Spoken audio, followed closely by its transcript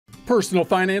Personal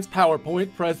Finance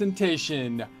PowerPoint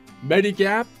presentation.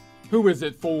 Medigap, who is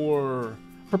it for?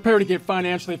 Prepare to get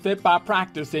financially fit by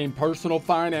practicing personal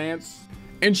finance.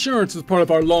 Insurance is part of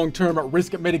our long-term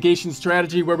risk mitigation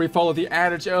strategy where we follow the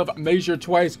adage of measure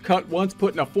twice, cut once,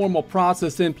 putting a formal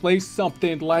process in place,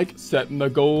 something like setting the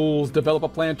goals, develop a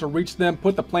plan to reach them,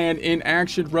 put the plan in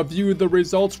action, review the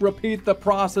results, repeat the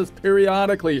process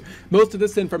periodically. Most of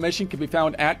this information can be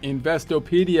found at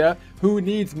Investopedia. Who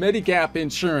needs Medigap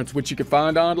insurance, which you can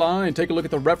find online. Take a look at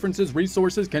the references,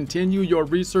 resources, continue your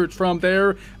research from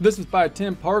there. This is by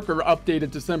Tim Parker,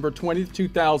 updated December 20th,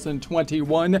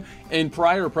 2021. In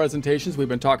prior presentations, we've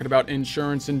been talking about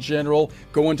insurance in general,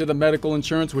 going to the medical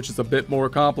insurance, which is a bit more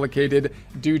complicated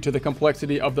due to the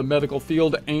complexity of the medical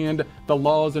field and the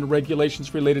laws and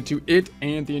regulations related to it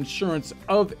and the insurance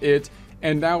of it.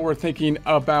 And now we're thinking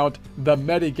about the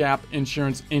Medigap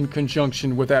insurance in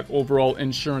conjunction with that overall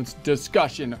insurance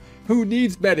discussion. Who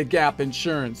needs Medigap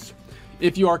insurance?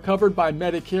 If you are covered by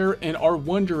Medicare and are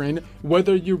wondering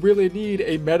whether you really need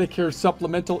a Medicare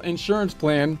supplemental insurance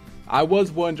plan, I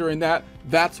was wondering that.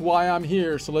 That's why I'm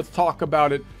here. So let's talk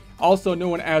about it. Also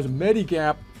known as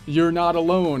Medigap, you're not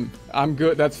alone. I'm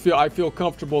good. I feel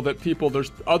comfortable that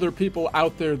there's other people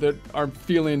out there that are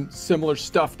feeling similar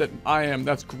stuff that I am.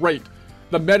 That's great.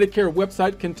 The Medicare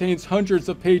website contains hundreds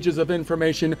of pages of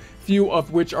information, few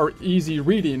of which are easy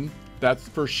reading, that's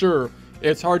for sure.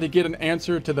 It's hard to get an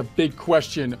answer to the big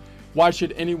question. Why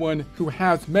should anyone who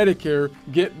has Medicare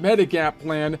get Medigap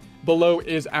plan? Below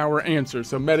is our answer.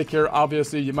 So Medicare,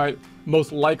 obviously, you might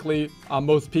most likely,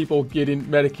 most people getting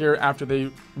Medicare after they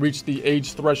reach the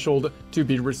age threshold to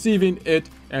be receiving it.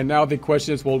 And now the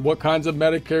question is, well, what kinds of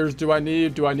Medicares do I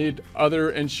need? Do I need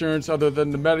other insurance other than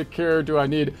the Medicare? Do I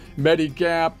need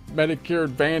Medigap, Medicare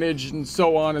Advantage, and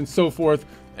so on and so forth?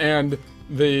 And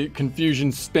the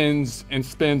confusion spins and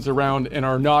spins around in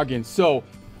our noggin. So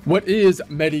what is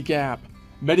Medigap?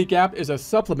 Medigap is a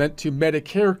supplement to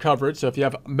Medicare coverage. So if you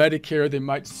have Medicare, they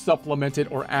might supplement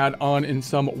it or add on in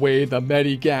some way the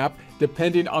Medigap.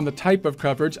 Depending on the type of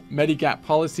coverage, Medigap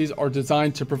policies are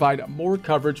designed to provide more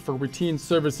coverage for routine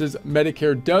services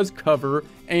Medicare does cover,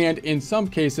 and in some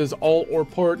cases, all or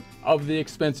part of the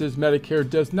expenses Medicare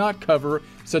does not cover,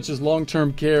 such as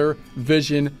long-term care,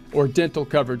 vision, or dental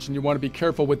coverage. And you want to be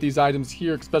careful with these items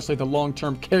here, especially the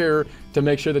long-term care, to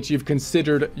make sure that you've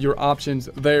considered your options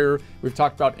there. We've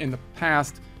talked about in the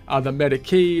past the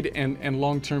Medicaid and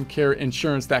long-term care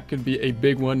insurance. That could be a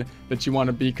big one that you want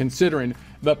to be considering.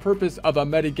 The purpose of a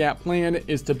Medigap plan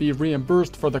is to be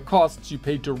reimbursed for the costs you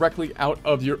pay directly out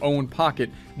of your own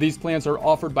pocket. These plans are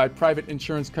offered by private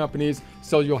insurance companies,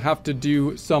 so you'll have to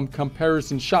do some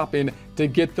comparison shopping to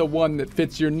get the one that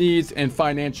fits your needs and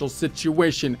financial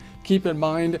situation. Keep in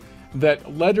mind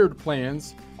that lettered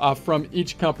plans from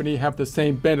each company have the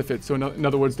same benefits. So in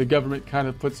other words, the government kind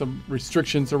of put some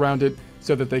restrictions around it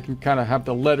so that they can kind of have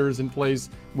the letters in place,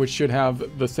 which should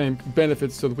have the same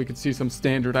benefits, so that we could see some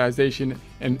standardization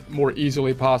and more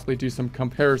easily possibly do some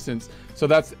comparisons. So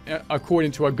that's according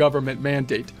to a government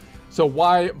mandate. So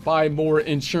why buy more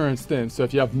insurance then? So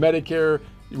if you have Medicare,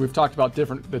 we've talked about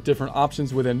the different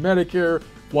options within Medicare.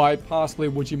 Why possibly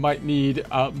would you might need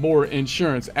more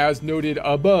insurance? As noted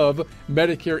above,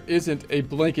 Medicare isn't a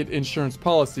blanket insurance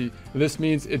policy. This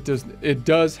means it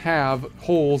does have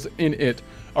holes in it.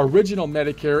 Original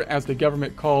Medicare, as the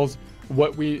government calls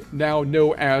what we now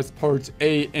know as Parts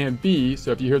A and B.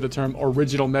 So if you hear the term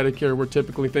original Medicare, we're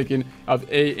typically thinking of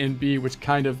A and B, which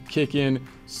kind of kick in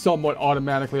somewhat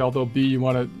automatically, although B you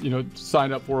want to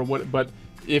sign up for what. But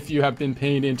if you have been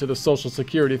paying into the Social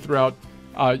Security throughout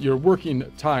your working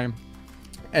time.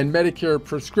 And Medicare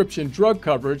prescription drug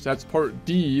coverage, that's Part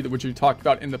D, which we talked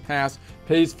about in the past,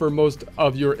 pays for most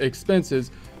of your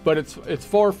expenses, but it's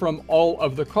far from all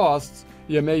of the costs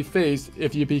you may face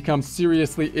if you become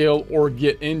seriously ill or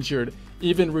get injured.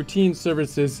 Even routine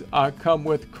services come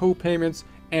with co-payments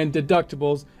and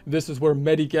deductibles. This is where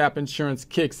Medigap insurance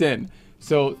kicks in.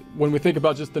 So when we think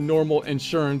about just the normal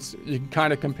insurance, you can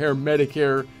kind of compare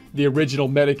Medicare, the original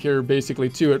Medicare, basically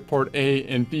to it, Part A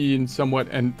and B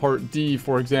and Part D,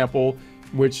 for example,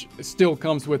 which still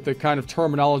comes with the kind of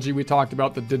terminology we talked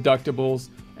about, the deductibles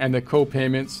and the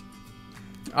co-payments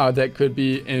that could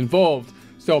be involved.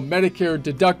 So Medicare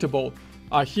deductible,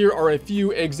 here are a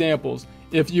few examples.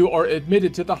 If you are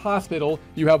admitted to the hospital,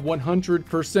 you have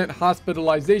 100%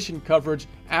 hospitalization coverage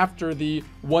after the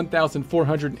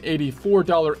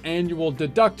 $1,484 annual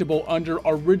deductible under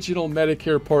original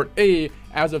Medicare Part A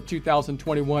as of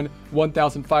 2021,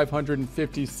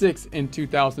 $1,556 in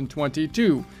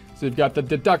 2022. So you've got the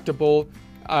deductible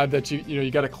that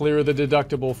you got to clear the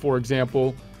deductible, for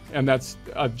example, and that's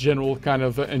a general kind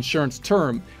of insurance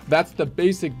term. That's the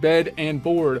basic bed and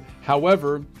board.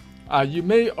 However, you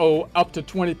may owe up to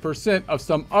 20% of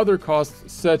some other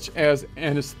costs, such as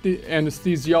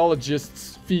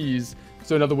anesthesiologist's fees.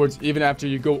 So in other words, even after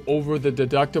you go over the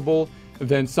deductible,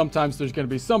 then sometimes there's going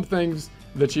to be some things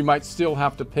that you might still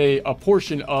have to pay a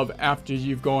portion of after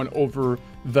you've gone over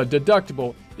the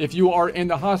deductible. If you are in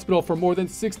the hospital for more than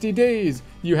 60 days,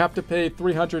 you have to pay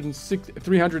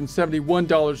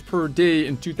 $371 per day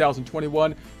in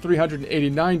 2021,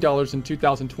 $389 in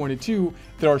 2022.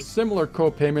 There are similar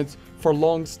co-payments for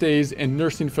long stays in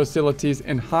nursing facilities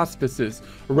and hospices.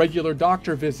 Regular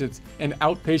doctor visits and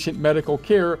outpatient medical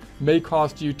care may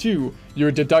cost you too.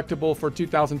 Your deductible for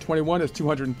 2021 is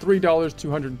 $203,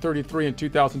 $233 in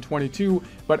 2022,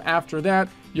 but after that,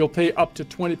 you'll pay up to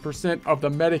 20% of the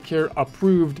Medicare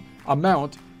approved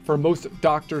amount. For most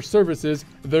doctor services,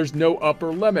 there's no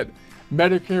upper limit.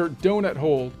 Medicare donut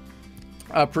hole.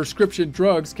 Prescription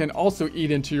drugs can also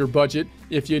eat into your budget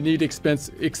if you need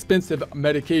expensive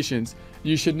medications.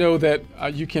 You should know that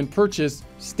you can purchase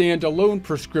standalone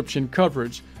prescription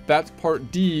coverage. That's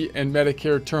Part D in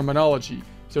Medicare terminology.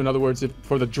 So in other words, if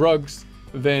for the drugs,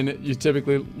 then you're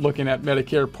typically looking at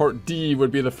Medicare Part D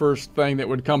would be the first thing that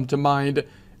would come to mind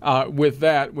with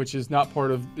that, which is not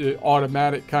part of the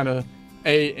automatic kind of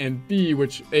A and B,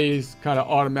 which A is kind of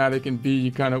automatic and B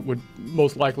you kind of would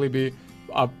most likely be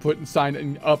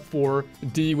signing up for.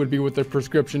 D would be with the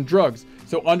prescription drugs.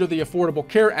 So under the Affordable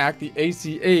Care Act, the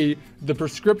ACA, the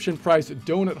prescription price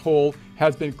donut hole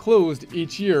has been closed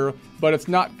each year, but it's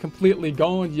not completely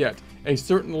gone yet. A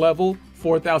certain level,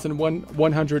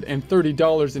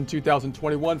 $4,130 in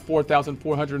 2021,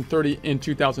 $4,430 in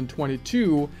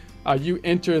 2022. You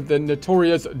enter the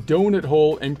notorious donut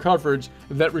hole in coverage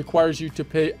that requires you to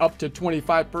pay up to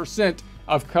 25%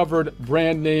 of covered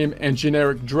brand name and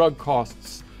generic drug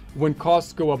costs. When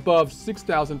costs go above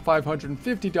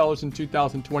 $6,550 in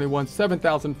 2021,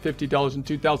 $7,050 in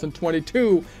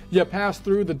 2022, you pass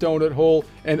through the donut hole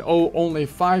and owe only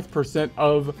 5%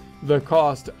 of the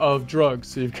cost of drugs.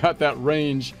 So you've got that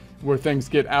range where things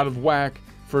get out of whack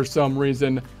for some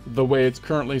reason, the way it's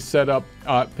currently set up,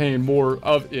 paying more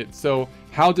of it. So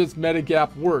how does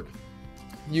Medigap work?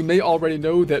 You may already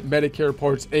know that Medicare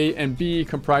Parts A and B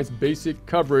comprise basic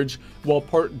coverage, while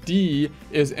Part D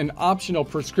is an optional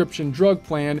prescription drug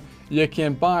plan you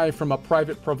can buy from a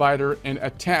private provider and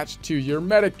attach to your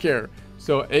Medicare.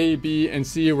 So A, B, and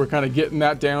C, we're kind of getting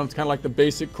that down. It's kind of like the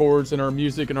basic chords in our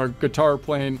music and our guitar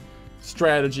playing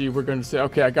strategy. We're going to say,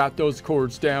 okay, I got those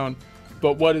chords down.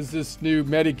 But what is this new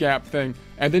Medigap thing?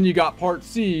 And then you got Part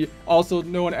C, also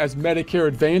known as Medicare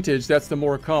Advantage. That's the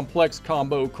more complex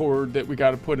combo chord that we got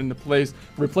to put into place.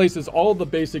 Replaces all the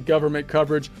basic government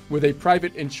coverage with a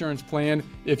private insurance plan.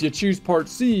 If you choose Part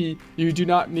C, you do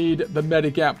not need the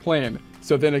Medigap plan.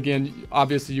 So then again,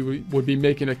 obviously you would be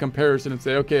making a comparison and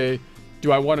say, okay,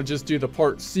 do I want to just do the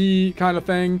Part C kind of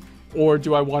thing? Or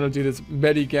do I want to do this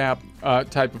Medigap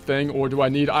type of thing? Or do I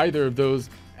need either of those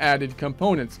added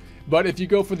components? But if you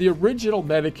go for the original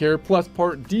Medicare plus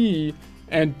Part D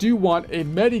and do want a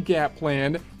Medigap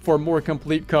plan for more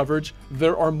complete coverage,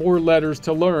 there are more letters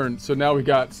to learn. So now we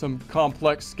got some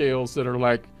complex scales that are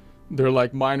like, they're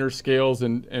like minor scales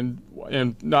and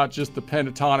not just the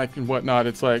pentatonic and whatnot.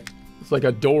 It's like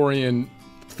a Dorian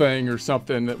thing or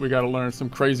something that we got to learn, some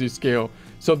crazy scale.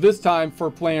 So this time for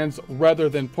plans rather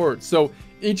than parts. So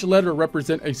each letter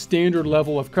represent a standard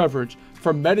level of coverage.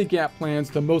 For Medigap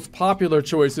plans, the most popular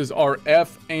choices are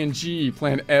F and G.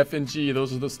 Plan F and G,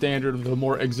 those are the standard, the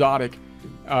more exotic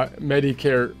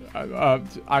Medicare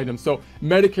items. So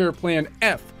Medicare Plan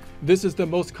F, this is the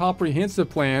most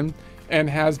comprehensive plan and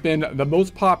has been the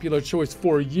most popular choice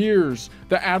for years.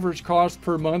 The average cost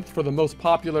per month for the most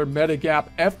popular Medigap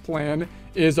F plan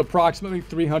is approximately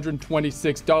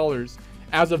 $326.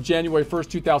 As of January 1st,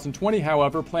 2020,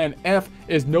 however, Plan F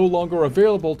is no longer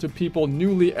available to people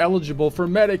newly eligible for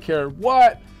Medicare.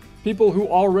 What? People who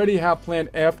already have Plan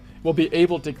F will be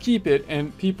able to keep it,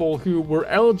 and people who were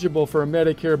eligible for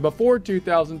Medicare before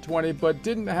 2020 but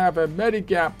didn't have a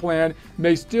Medigap plan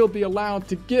may still be allowed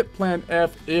to get Plan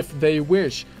F if they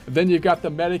wish. Then you got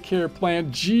the Medicare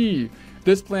Plan G.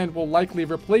 This plan will likely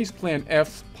replace Plan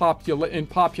F's in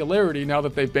popularity now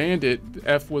that they banned it.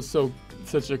 F was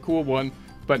such a cool one,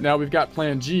 but now we've got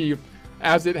Plan G,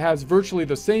 as it has virtually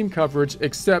the same coverage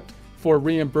except for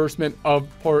reimbursement of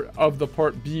the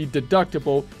Part B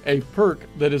deductible, a perk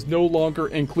that is no longer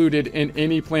included in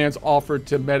any plans offered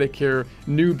to Medicare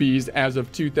newbies as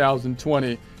of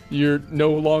 2020. You're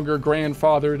no longer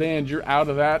grandfathered in, you're out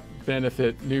of that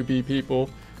benefit, newbie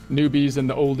people, newbies and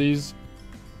the oldies.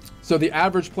 So the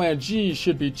average Plan G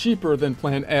should be cheaper than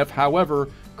Plan F. However,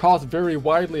 costs vary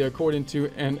widely according to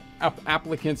an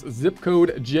applicant's zip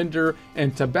code, gender,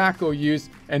 and tobacco use,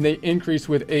 and they increase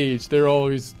with age. They're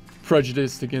always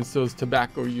prejudiced against those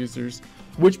tobacco users.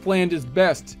 Which plan is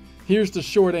best? Here's the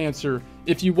short answer.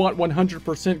 If you want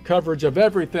 100% coverage of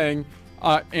everything,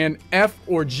 an F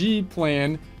or G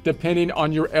plan, depending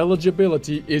on your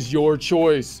eligibility, is your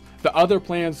choice. The other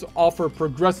plans offer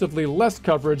progressively less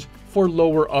coverage for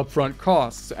lower upfront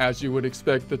costs, as you would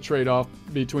expect the trade-off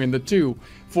between the two.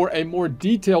 For a more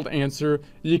detailed answer,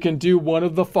 you can do one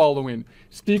of the following.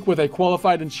 Speak with a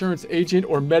qualified insurance agent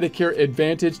or Medicare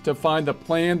Advantage to find the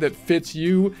plan that fits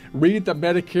you. Read the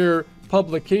Medicare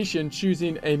publication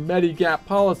choosing a Medigap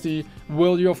policy,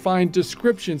 where you'll find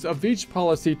descriptions of each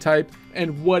policy type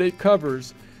and what it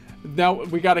covers. Now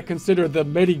we got to consider the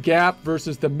Medigap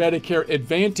versus the Medicare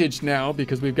Advantage now,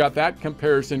 because we've got that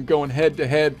comparison going head to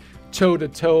head, toe to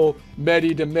toe,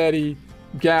 Medi to Medi,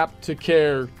 Gap to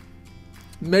Care.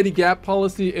 Medigap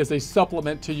policy is a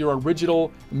supplement to your original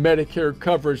Medicare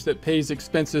coverage that pays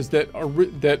expenses that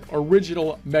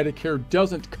original Medicare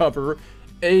doesn't cover.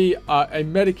 A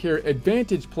Medicare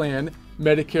Advantage plan,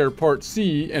 Medicare Part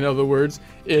C, in other words,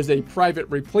 is a private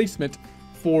replacement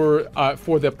for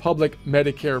the public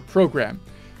Medicare program.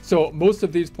 So most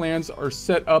of these plans are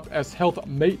set up as health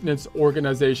maintenance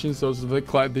organizations. Those are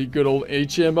the good old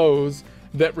HMOs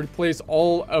that replace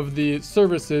all of the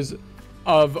services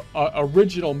of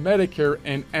original Medicare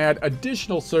and add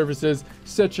additional services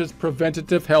such as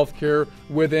preventative health care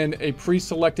within a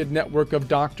pre-selected network of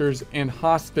doctors and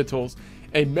hospitals.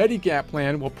 A Medigap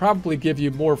plan will probably give you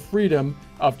more freedom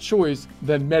of choice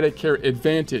than Medicare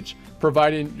Advantage,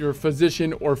 providing your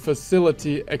physician or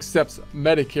facility accepts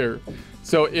Medicare.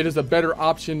 So it is a better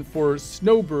option for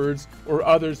snowbirds or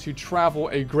others who travel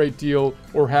a great deal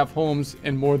or have homes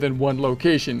in more than one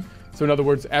location. So in other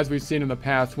words, as we've seen in the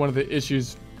past, one of the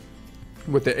issues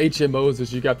with the HMOs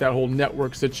is you got that whole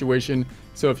network situation.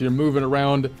 So if you're moving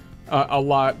around a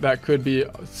lot, that could be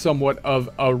somewhat of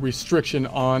a restriction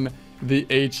on the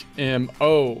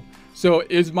HMO. So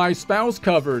is my spouse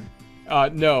covered?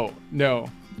 No,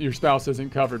 your spouse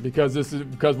isn't covered, because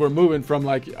we're moving from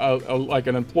like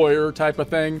an employer type of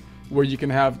thing where you can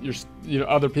have your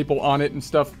other people on it and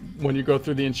stuff when you go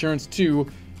through the insurance, to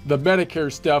the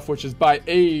Medicare stuff, which is by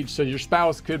age. So your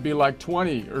spouse could be like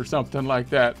 20 or something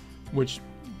like that, which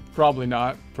probably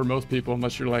not for most people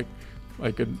unless you're like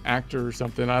an actor or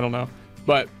something. I don't know,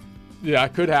 but yeah,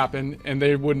 it could happen, and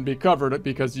they wouldn't be covered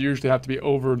because you usually have to be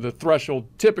over the threshold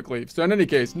typically. So in any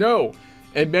case, no.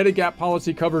 A Medigap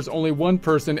policy covers only one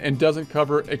person and doesn't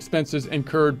cover expenses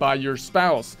incurred by your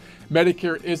spouse.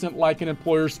 Medicare isn't like an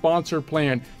employer-sponsored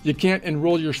plan. You can't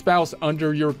enroll your spouse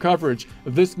under your coverage.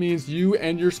 This means you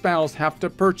and your spouse have to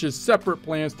purchase separate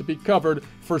plans to be covered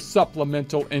for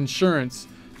supplemental insurance.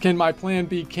 Can my plan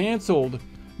be canceled?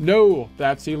 No,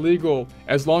 that's illegal.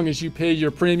 As long as you pay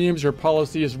your premiums, your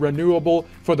policy is renewable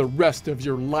for the rest of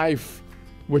your life,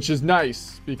 which is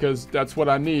nice because that's what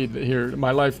I need here. My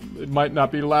life, it might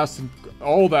not be lasting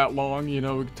all that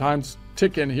long, time's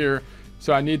ticking here.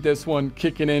 So I need this one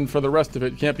kicking in for the rest of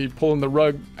it. You can't be pulling the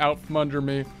rug out from under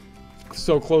me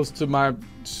so close to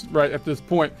right at this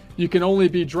point. You can only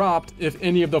be dropped if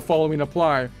any of the following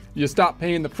apply. You stop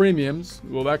paying the premiums.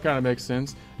 Well, that kind of makes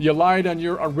sense. You lied on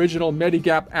your original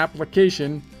Medigap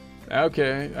application.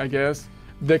 Okay, I guess.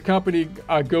 The company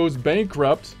goes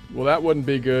bankrupt. Well, that wouldn't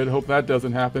be good. Hope that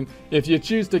doesn't happen. If you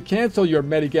choose to cancel your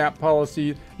Medigap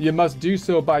policy, you must do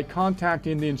so by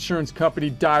contacting the insurance company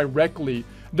directly.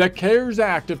 The CARES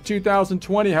Act of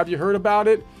 2020, have you heard about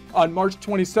it? On March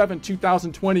 27,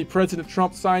 2020, President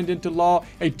Trump signed into law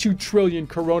a $2 trillion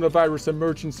coronavirus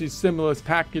emergency stimulus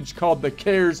package called the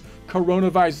CARES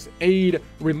Coronavirus Aid,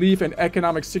 Relief, and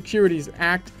Economic Securities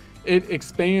Act. It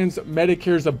expands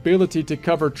Medicare's ability to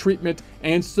cover treatment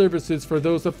and services for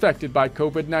those affected by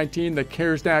COVID-19. The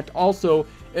CARES Act also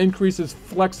increases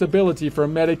flexibility for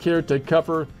Medicare to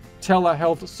cover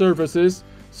telehealth services,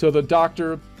 so the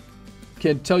doctor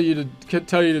can tell you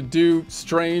to do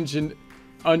strange and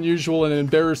unusual and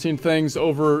embarrassing things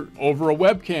over a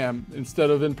webcam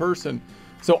instead of in person.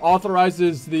 So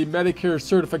authorizes the Medicare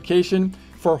certification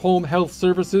for home health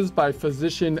services by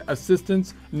physician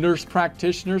assistants, nurse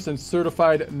practitioners, and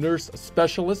certified nurse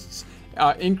specialists.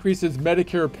 increases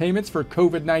Medicare payments for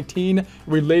COVID-19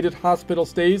 related hospital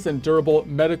stays and durable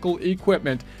medical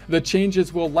equipment. The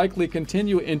changes will likely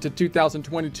continue into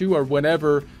 2022 or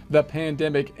whenever the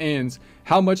pandemic ends.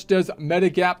 How much does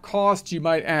Medigap cost, you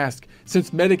might ask?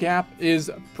 Since Medigap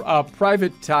is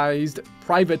privatized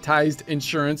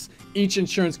insurance, each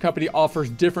insurance company offers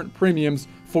different premiums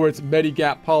for its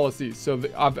Medigap policies. So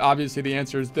obviously the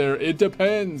answer is there. It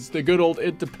depends. The good old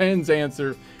 "it depends"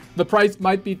 answer. The price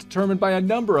might be determined by a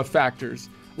number of factors,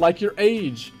 like your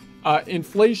age,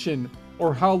 inflation,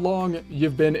 or how long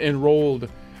you've been enrolled.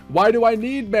 Why do I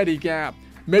need Medigap?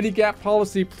 Medigap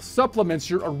policy supplements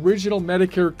your original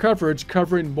Medicare coverage,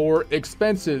 covering more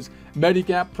expenses.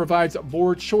 Medigap provides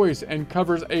more choice and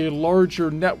covers a larger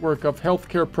network of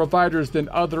healthcare providers than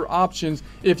other options.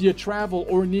 If you travel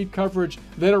or need coverage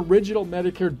that original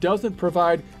Medicare doesn't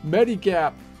provide,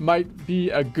 Medigap might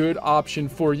be a good option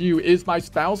for you. Is my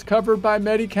spouse covered by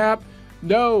Medigap?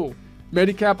 No.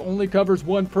 Medigap only covers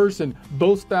one person.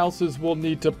 Both spouses will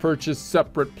need to purchase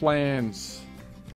separate plans.